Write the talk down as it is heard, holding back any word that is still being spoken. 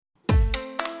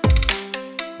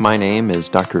My name is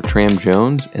Dr. Tram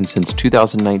Jones, and since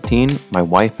 2019, my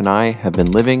wife and I have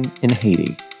been living in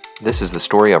Haiti. This is the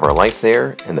story of our life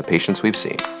there and the patients we've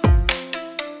seen.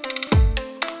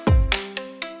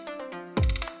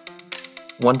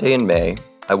 One day in May,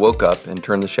 I woke up and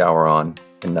turned the shower on,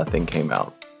 and nothing came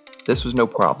out. This was no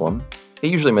problem. It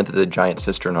usually meant that the giant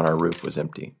cistern on our roof was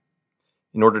empty.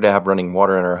 In order to have running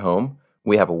water in our home,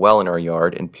 we have a well in our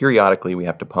yard, and periodically we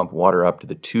have to pump water up to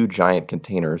the two giant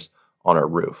containers on our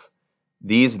roof.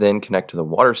 These then connect to the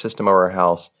water system of our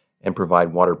house and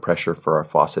provide water pressure for our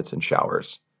faucets and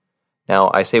showers. Now,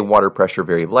 I say water pressure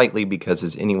very lightly because,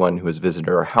 as anyone who has visited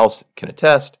our house can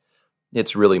attest,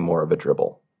 it's really more of a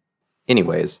dribble.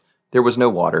 Anyways, there was no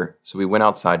water, so we went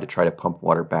outside to try to pump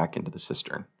water back into the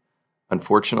cistern.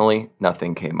 Unfortunately,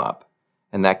 nothing came up,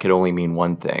 and that could only mean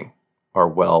one thing: our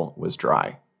well was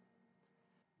dry.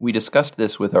 We discussed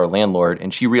this with our landlord,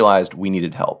 and she realized we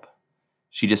needed help.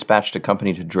 She dispatched a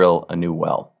company to drill a new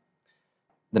well.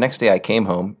 The next day I came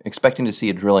home, expecting to see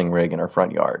a drilling rig in our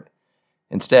front yard.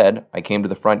 Instead, I came to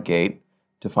the front gate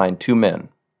to find two men.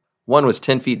 One was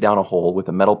 10 feet down a hole with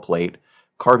a metal plate,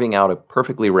 carving out a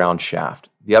perfectly round shaft.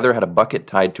 The other had a bucket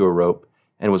tied to a rope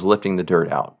and was lifting the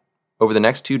dirt out. Over the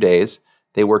next 2 days,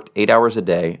 they worked 8 hours a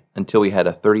day until we had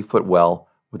a 30-foot well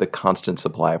with a constant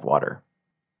supply of water.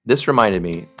 This reminded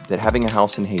me that having a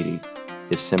house in Haiti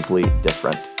is simply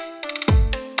different.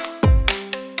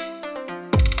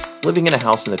 Living in a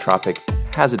house in the tropic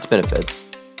has its benefits,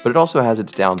 but it also has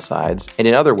its downsides, and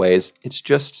in other ways, it's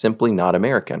just simply not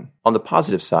American. On the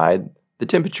positive side, the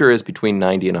temperature is between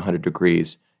 90 and 100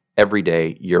 degrees every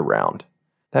day, year-round.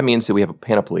 That means that we have a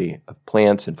panoply of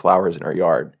plants and flowers in our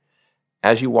yard.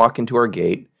 As you walk into our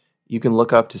gate, you can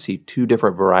look up to see 2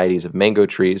 different varieties of mango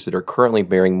trees that are currently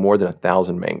bearing more than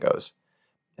 1,000 mangoes.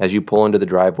 As you pull into the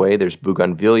driveway, there's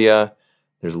bougainvillea,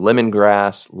 there's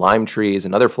lemongrass, lime trees,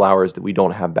 and other flowers that we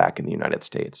don't have back in the United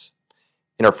States.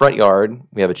 In our front yard,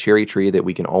 we have a cherry tree that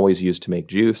we can always use to make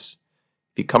juice.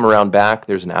 If you come around back,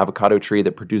 there's an avocado tree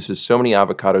that produces so many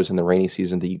avocados in the rainy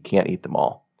season that you can't eat them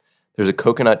all. There's a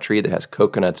coconut tree that has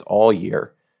coconuts all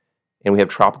year. And we have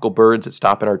tropical birds that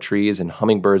stop in our trees and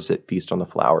hummingbirds that feast on the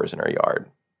flowers in our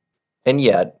yard. And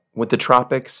yet, with the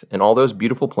tropics and all those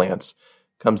beautiful plants,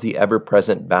 comes the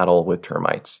ever-present battle with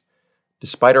termites.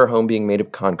 Despite our home being made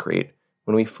of concrete,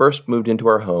 when we first moved into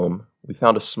our home, we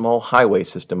found a small highway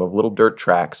system of little dirt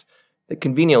tracks that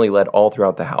conveniently led all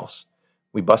throughout the house.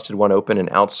 We busted one open and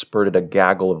out spurted a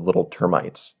gaggle of little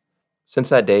termites. Since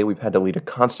that day, we've had to lead a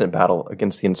constant battle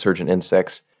against the insurgent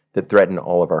insects that threaten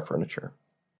all of our furniture.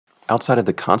 Outside of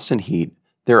the constant heat,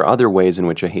 there are other ways in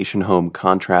which a Haitian home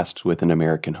contrasts with an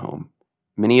American home.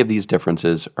 Many of these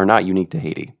differences are not unique to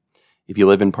Haiti. If you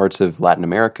live in parts of Latin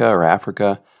America or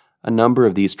Africa, a number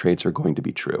of these traits are going to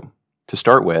be true. To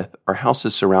start with, our house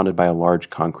is surrounded by a large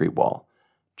concrete wall,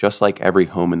 just like every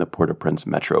home in the Port-au-Prince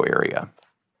metro area.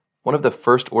 One of the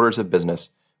first orders of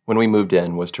business when we moved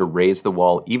in was to raise the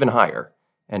wall even higher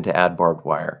and to add barbed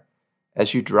wire.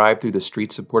 As you drive through the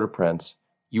streets of Port-au-Prince,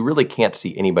 you really can't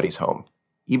see anybody's home.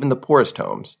 Even the poorest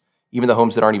homes, even the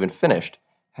homes that aren't even finished,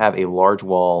 have a large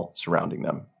wall surrounding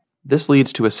them. This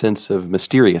leads to a sense of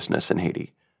mysteriousness in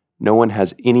Haiti. No one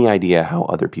has any idea how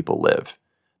other people live.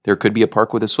 There could be a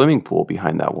park with a swimming pool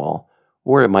behind that wall,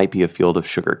 or it might be a field of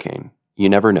sugarcane. You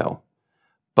never know.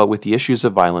 But with the issues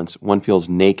of violence, one feels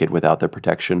naked without the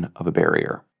protection of a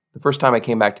barrier. The first time I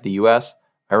came back to the U.S.,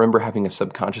 I remember having a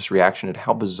subconscious reaction at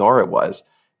how bizarre it was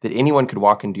that anyone could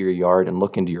walk into your yard and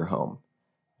look into your home.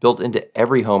 Built into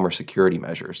every home are security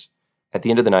measures. At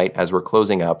the end of the night, as we're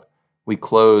closing up, we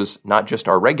close not just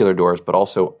our regular doors, but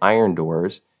also iron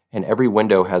doors, and every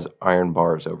window has iron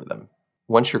bars over them.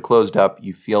 Once you're closed up,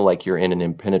 you feel like you're in an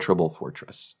impenetrable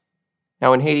fortress.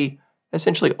 Now in Haiti,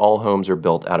 essentially all homes are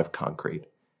built out of concrete.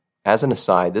 As an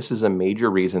aside, this is a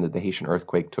major reason that the Haitian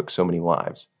earthquake took so many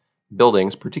lives.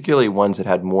 Buildings, particularly ones that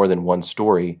had more than one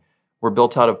story, were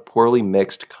built out of poorly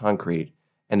mixed concrete,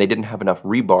 and they didn't have enough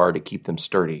rebar to keep them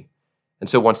sturdy. And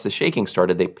so once the shaking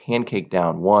started, they pancaked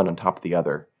down one on top of the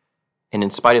other. And in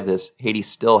spite of this, Haiti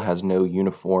still has no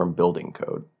uniform building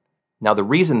code. Now, the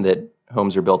reason that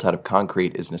homes are built out of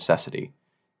concrete is necessity.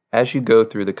 As you go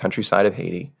through the countryside of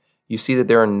Haiti, you see that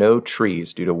there are no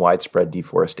trees due to widespread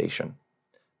deforestation.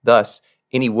 Thus,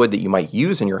 any wood that you might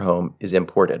use in your home is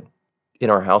imported. In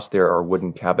our house, there are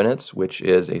wooden cabinets, which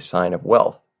is a sign of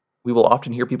wealth. We will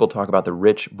often hear people talk about the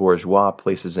rich bourgeois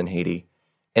places in Haiti,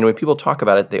 and when people talk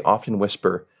about it, they often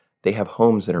whisper they have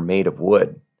homes that are made of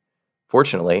wood.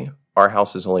 Fortunately, our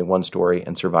house is only one story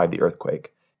and survived the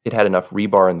earthquake. It had enough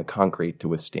rebar in the concrete to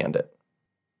withstand it.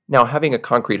 Now, having a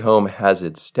concrete home has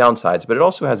its downsides, but it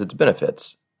also has its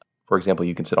benefits. For example,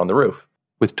 you can sit on the roof.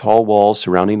 With tall walls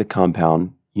surrounding the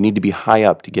compound, you need to be high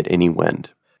up to get any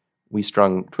wind. We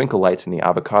strung twinkle lights in the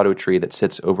avocado tree that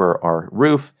sits over our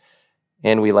roof,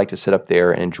 and we like to sit up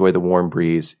there and enjoy the warm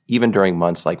breeze, even during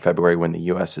months like February when the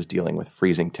U.S. is dealing with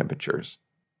freezing temperatures.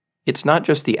 It's not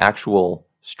just the actual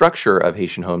structure of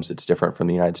Haitian homes that's different from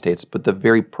the United States, but the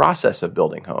very process of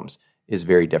building homes is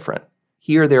very different.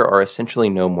 Here, there are essentially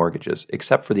no mortgages,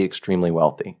 except for the extremely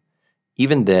wealthy.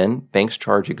 Even then, banks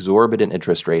charge exorbitant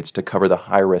interest rates to cover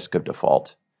the high risk of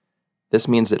default. This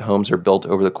means that homes are built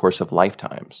over the course of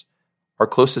lifetimes. Our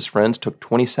closest friends took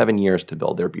 27 years to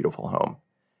build their beautiful home.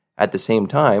 At the same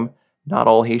time, not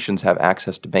all Haitians have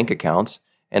access to bank accounts,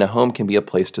 and a home can be a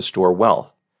place to store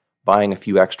wealth, buying a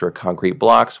few extra concrete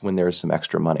blocks when there is some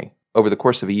extra money. Over the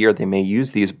course of a year, they may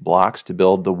use these blocks to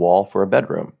build the wall for a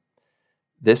bedroom.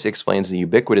 This explains the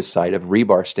ubiquitous sight of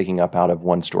rebar sticking up out of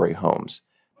one-story homes.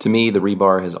 To me, the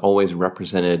rebar has always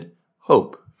represented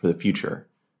hope for the future,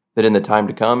 that in the time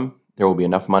to come, there will be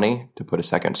enough money to put a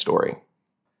second story.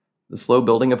 The slow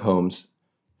building of homes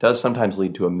does sometimes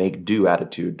lead to a make-do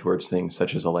attitude towards things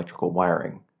such as electrical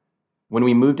wiring. When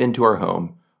we moved into our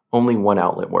home, only one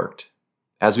outlet worked.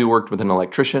 As we worked with an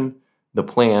electrician, the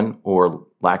plan, or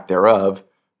lack thereof,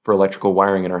 for electrical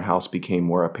wiring in our house became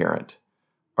more apparent.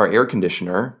 Our air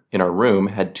conditioner in our room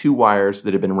had 2 wires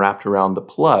that had been wrapped around the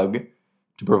plug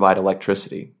to provide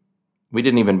electricity. We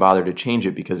didn't even bother to change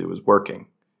it because it was working.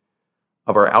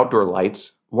 Of our outdoor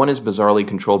lights, one is bizarrely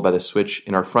controlled by the switch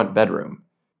in our front bedroom.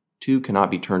 2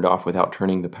 cannot be turned off without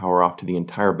turning the power off to the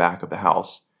entire back of the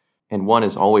house, and one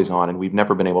is always on and we've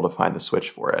never been able to find the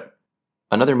switch for it.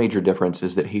 Another major difference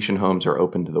is that Haitian homes are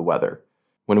open to the weather.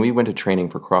 When we went to training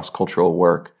for cross-cultural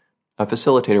work, a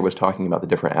facilitator was talking about the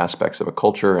different aspects of a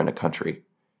culture and a country.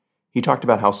 He talked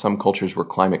about how some cultures were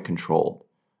climate-controlled.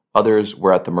 Others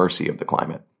were at the mercy of the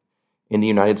climate. In the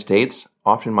United States,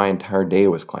 often my entire day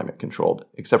was climate-controlled,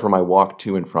 except for my walk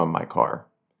to and from my car.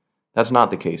 That's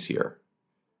not the case here.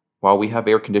 While we have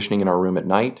air conditioning in our room at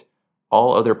night,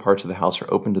 all other parts of the house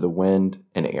are open to the wind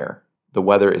and air. The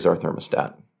weather is our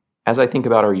thermostat. As I think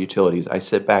about our utilities, I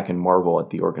sit back and marvel at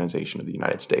the organization of the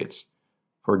United States.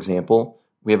 For example,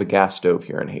 we have a gas stove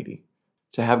here in Haiti.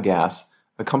 To have gas,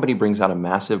 a company brings out a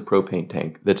massive propane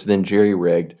tank that's then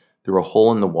jerry-rigged through a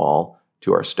hole in the wall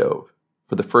to our stove.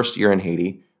 For the first year in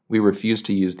Haiti, we refused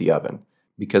to use the oven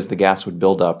because the gas would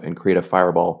build up and create a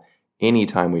fireball any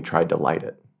time we tried to light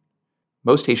it.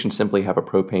 Most Haitians simply have a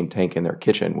propane tank in their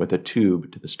kitchen with a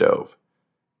tube to the stove.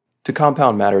 To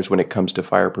compound matters when it comes to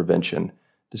fire prevention,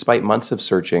 despite months of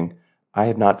searching, I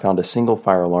have not found a single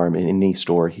fire alarm in any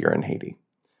store here in Haiti.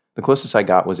 The closest I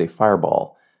got was a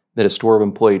fireball that a store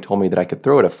employee told me that I could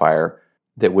throw at a fire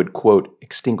that would, quote,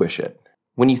 extinguish it.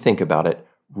 When you think about it,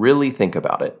 really think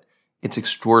about it, it's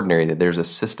extraordinary that there's a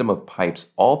system of pipes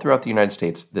all throughout the United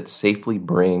States that safely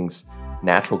brings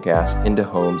natural gas into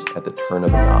homes at the turn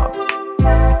of a knob.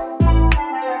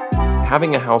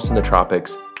 Having a house in the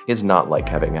tropics is not like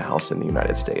having a house in the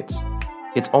United States.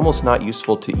 It's almost not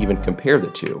useful to even compare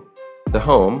the two. The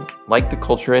home, like the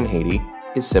culture in Haiti,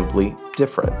 is simply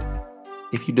different.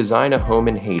 If you design a home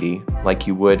in Haiti like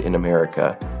you would in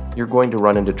America, you're going to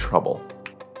run into trouble.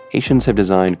 Haitians have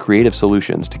designed creative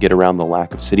solutions to get around the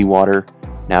lack of city water,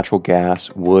 natural gas,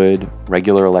 wood,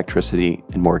 regular electricity,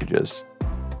 and mortgages.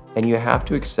 And you have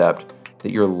to accept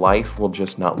that your life will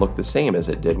just not look the same as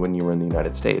it did when you were in the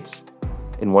United States.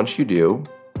 And once you do,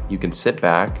 you can sit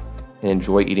back and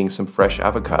enjoy eating some fresh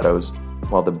avocados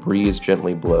while the breeze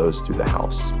gently blows through the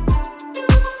house.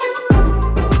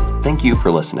 Thank you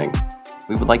for listening.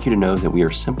 We would like you to know that we are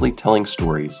simply telling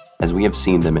stories as we have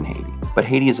seen them in Haiti. But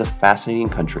Haiti is a fascinating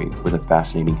country with a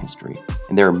fascinating history,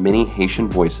 and there are many Haitian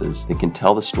voices that can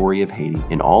tell the story of Haiti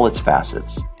in all its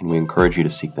facets, and we encourage you to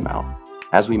seek them out.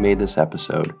 As we made this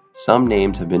episode, some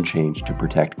names have been changed to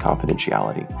protect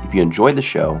confidentiality. If you enjoyed the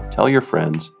show, tell your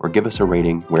friends or give us a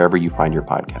rating wherever you find your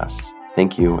podcasts.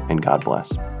 Thank you, and God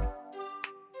bless.